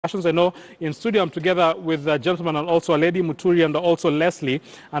I know in studio I'm together with a gentleman and also a lady, Muturi, and also Leslie,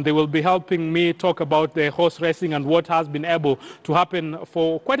 and they will be helping me talk about the horse racing and what has been able to happen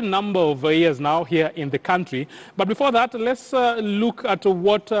for quite a number of years now here in the country. But before that, let's look at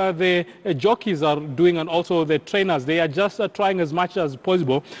what the jockeys are doing and also the trainers. They are just trying as much as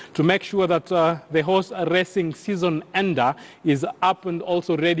possible to make sure that the horse racing season ender is up and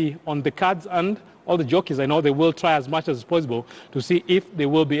also ready on the cards, and all the jockeys, I know they will try as much as possible to see if they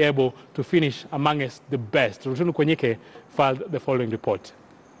will be able to finish amongst the best. Rutunu Kwenyike filed the following report.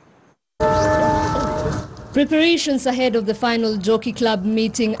 Preparations ahead of the final Jockey Club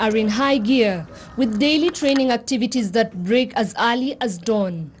meeting are in high gear, with daily training activities that break as early as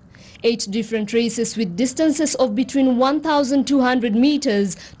dawn. 8 different races with distances of between 1,200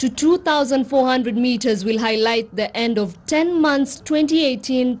 meters to 2,400 meters will highlight the end of 10 months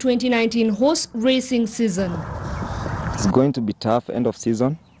 2018-2019 horse racing season. It's going to be tough end of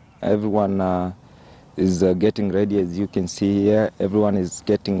season. Everyone is getting ready, as you can see here. Everyone is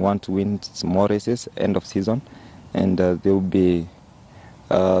getting want to win some more races end of season, and there will be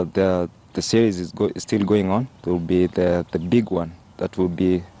the series is still going on. There will be the big one that will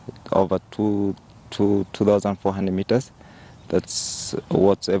be over 2,400 meters. That's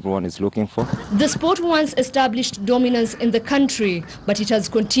what everyone is looking for. The sport once established dominance in the country, but it has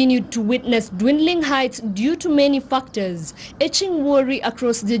continued to witness dwindling heights due to many factors, etching worry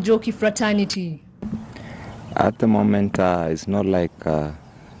across the jockey fraternity. At the moment, it's not like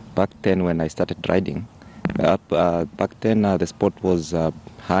back then when I started riding. Back then, the sport was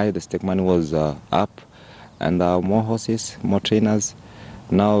high, the stake money was up, and more horses, more trainers.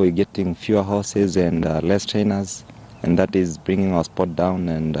 Now we're getting fewer horses and less trainers, and that is bringing our sport down,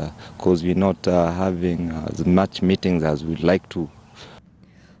 and because we're not having as much meetings as we'd like to.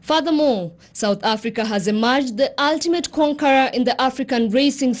 Furthermore, South Africa has emerged the ultimate conqueror in the African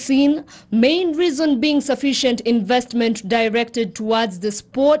racing scene, main reason being sufficient investment directed towards the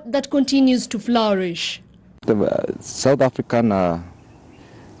sport that continues to flourish. The South African are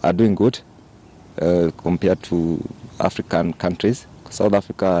doing good compared to African countries. South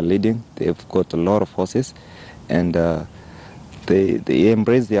Africa are leading. They've got a lot of horses, and they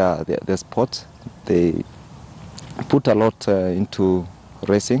embrace their sport. They put a lot into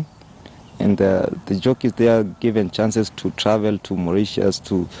racing, and the jockeys, they are given chances to travel to Mauritius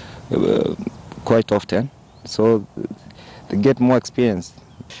to quite often, so they get more experience.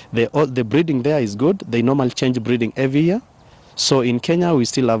 The breeding there is good. They normally change breeding every year. So in Kenya we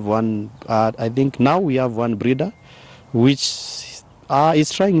still have one. I think now we have one breeder, which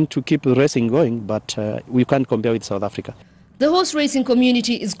is trying to keep racing going, but we can't compare with South Africa. The horse racing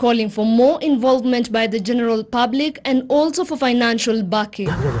community is calling for more involvement by the general public and also for financial backing.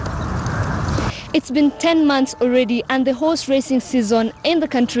 It's been 10 months already, and the horse racing season in the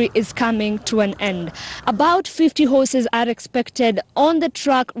country is coming to an end. About 50 horses are expected on the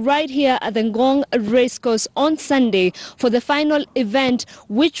track right here at the Ngong Racecourse on Sunday for the final event,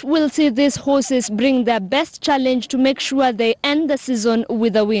 which will see these horses bring their best challenge to make sure they end the season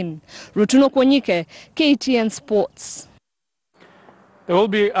with a win. Rutunu Kwenyike, KTN Sports. There will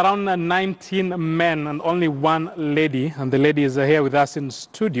be around 19 men and only one lady, and the lady is here with us in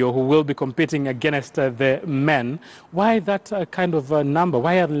studio, who will be competing against the men. Why that kind of number?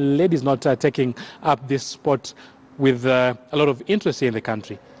 Why are ladies not taking up this sport with a lot of interest here in the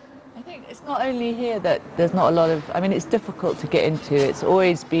country? I think it's not only here that there's not a lot of, I mean, it's difficult to get into. It's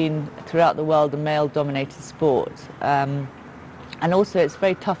always been throughout the world a male-dominated sport. And also it's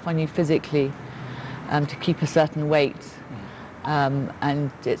very tough on you physically to keep a certain weight. And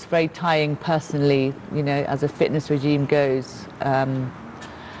it's very tiring personally, you know, as a fitness regime goes.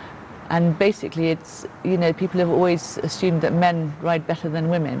 And basically it's, you know, people have always assumed that men ride better than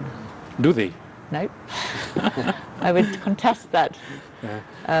women. Do they? No. I would contest that. Yeah.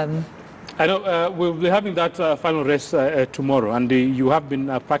 I know we'll be having that final race tomorrow, and you have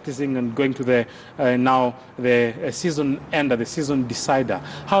been practicing and going to the now the season ender, the season decider.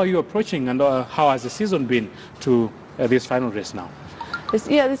 How are you approaching, and how has the season been to this final race now?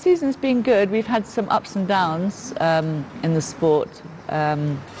 Yeah, the season's been good. We've had some ups and downs in the sport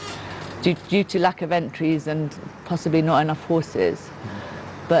due to lack of entries and possibly not enough horses.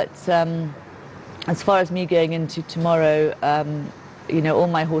 But as far as me going into tomorrow, you know, all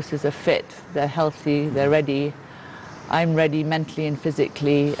my horses are fit, they're healthy, they're ready. I'm ready mentally and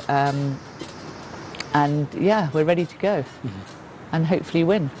physically, and yeah, we're ready to go and hopefully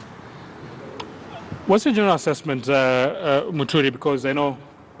win. What's your general assessment, Muturi? Because I know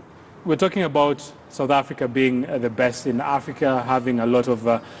we're talking about South Africa being the best in Africa, having a lot of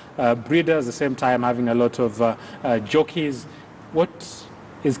breeders, at the same time having a lot of jockeys. What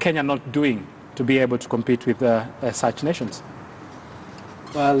is Kenya not doing to be able to compete with such nations?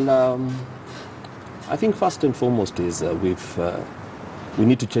 Well, I think first and foremost is we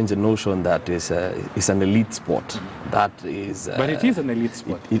need to change the notion that it's an elite sport. That is. But it is an elite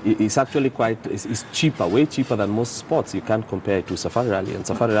sport. It's actually it's cheaper, way cheaper than most sports. You can't compare it to Safari Rally, and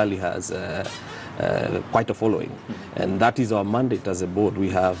Safari Rally has quite a following. And that is our mandate as a board. We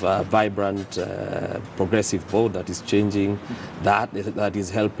have a vibrant, progressive board that is changing, that is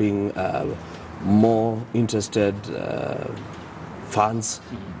helping more interested fans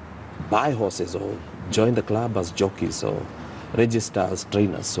buy horses or join the club as jockeys or register as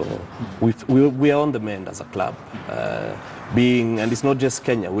trainers. So we are on the mend as a club. And it's not just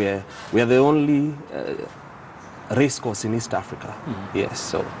Kenya, we are the only racecourse in East Africa. Yes,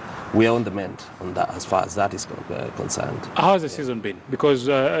 so we are on the mend on that as far as that is concerned. How has the season been? Because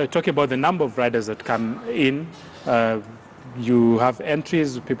talking about the number of riders that come in, you have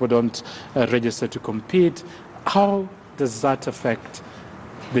entries, people don't register to compete. How does that affect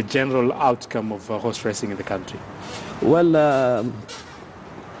the general outcome of horse racing in the country? Well,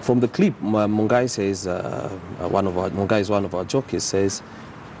 from the clip, Mungai says, Mungai is one of our jockeys, says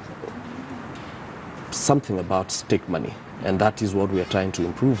something about stake money. And that is what we are trying to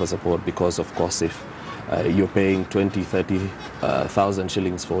improve as a board, because of course if you're paying 20, 30,000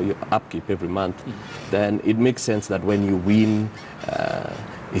 shillings for your upkeep every month, then it makes sense that when you win,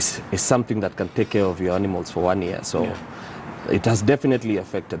 it's something that can take care of your animals for 1 year. So it has definitely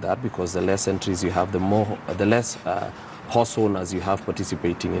affected that, because the less entries you have, the less horse owners you have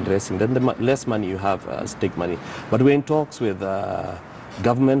participating in racing, then the less money you have, stake money. But we're in talks with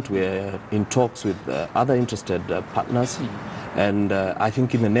government, we're in talks with other interested partners, and I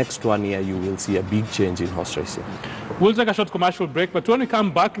think in the next 1 year you will see a big change in horse racing. We'll take a short commercial break, but when we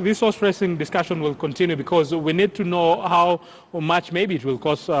come back, this horse racing discussion will continue, because we need to know how much maybe it will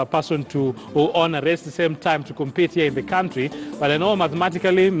cost a person to own a race at the same time to compete here in the country. But I know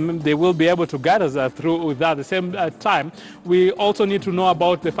mathematically they will be able to guide us through with that. At the same time, we also need to know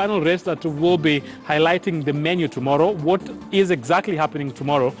about the final race that will be highlighting the menu tomorrow. What is exactly happening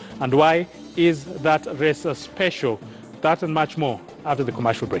tomorrow, and why is that race special? That and much more after the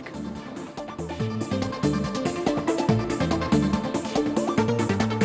commercial break.